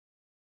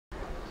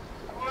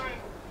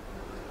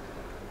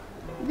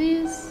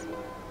this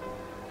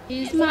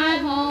is my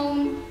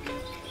home,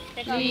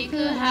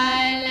 little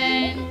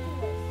highland.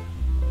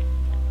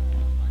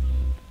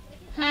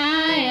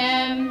 I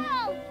am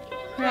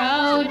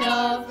proud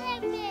of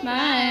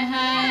my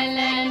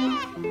highland.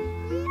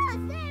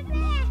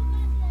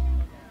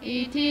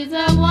 It is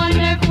a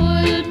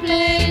wonderful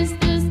place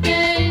to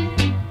stay.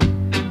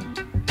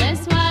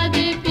 That's why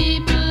the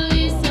people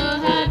is so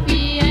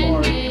happy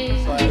and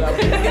gay.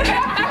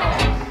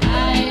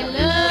 I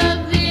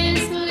love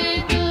this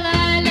little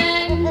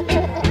island,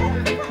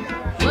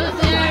 but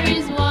there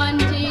is one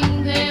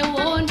thing they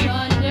won't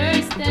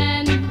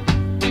understand,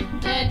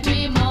 that we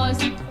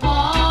must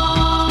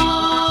all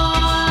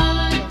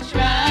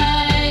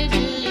try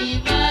to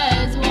live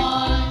as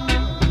one.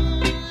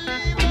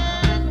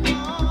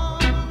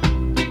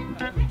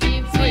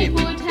 If we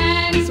put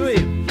hands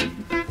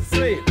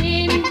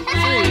in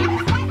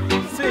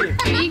hands,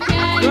 we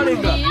can build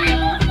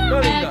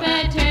a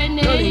better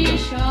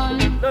nation.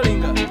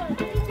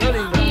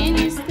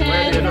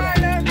 Instead of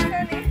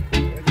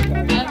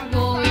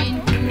going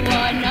to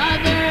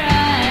another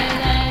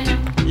island.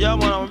 Yeah,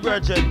 man, I'm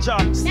Virgin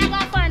Jocks.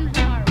 Never fun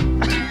for.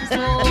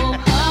 So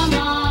come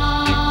on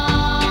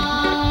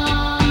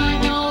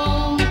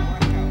home,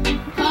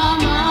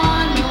 come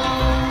on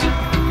home.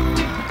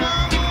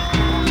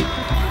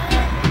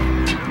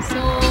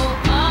 So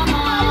come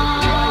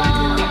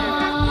on,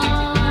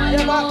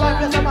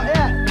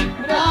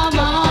 come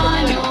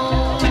on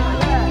home.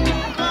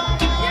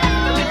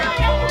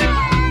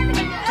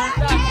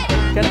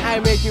 Can I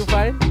make you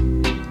fine?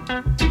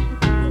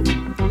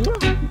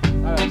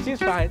 She's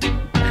fine.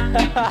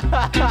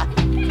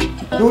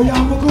 Do you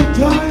have a good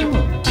time?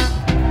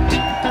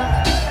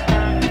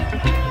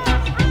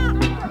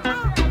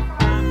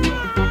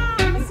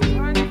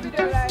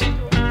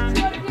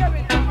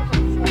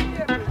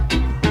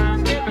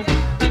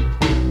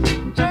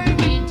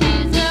 It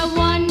is a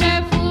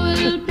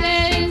wonderful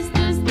place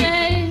to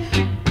stay.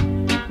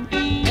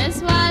 That's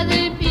why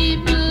the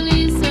people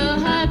is so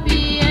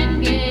happy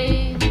and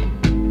gay.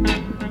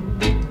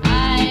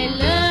 I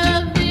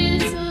love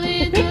this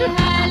little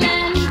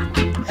island,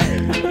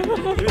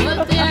 but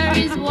there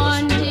is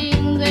one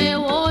thing they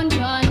won't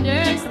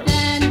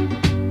understand,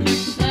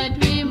 that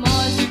we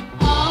must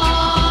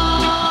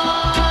all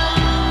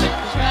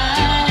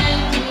try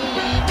to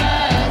live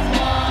as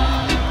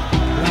one.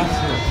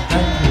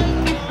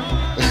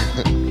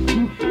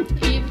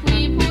 If we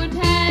put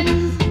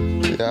hands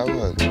Yeah,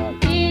 man.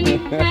 in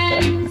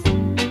hands,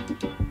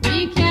 we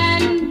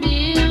can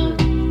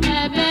build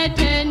a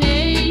better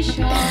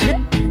nation.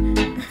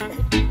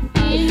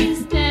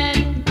 Instead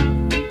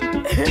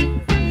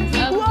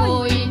of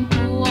going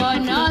to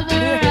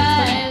another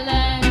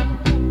island.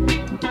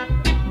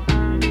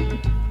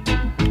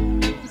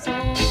 So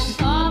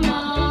come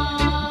on.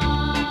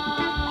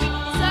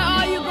 So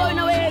are you going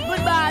away?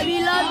 Goodbye. We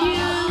love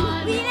you.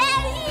 We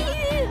love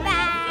you.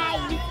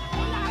 Bye.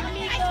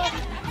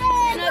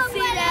 Not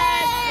see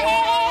that.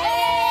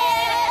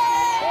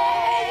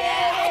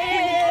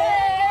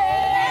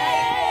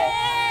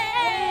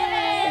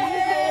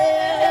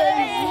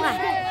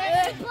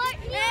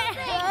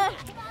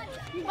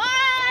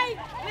 Bye.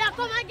 We are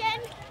come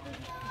again.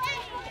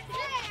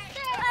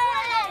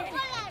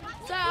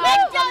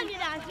 Next Sunny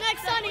dance.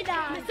 Next Sunny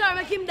dance. Sorry,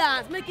 make him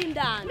dance. Make him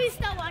dance.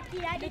 Mr.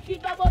 Wacky, I The did kid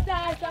about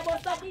dance.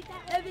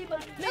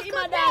 Everybody. Make him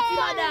a dance. Him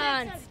a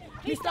dance.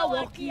 Mr.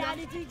 Wacky and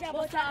the teacher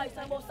about dance.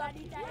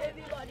 Everybody.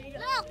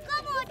 Look,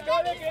 come on,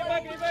 tell me.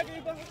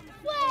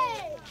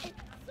 Wait.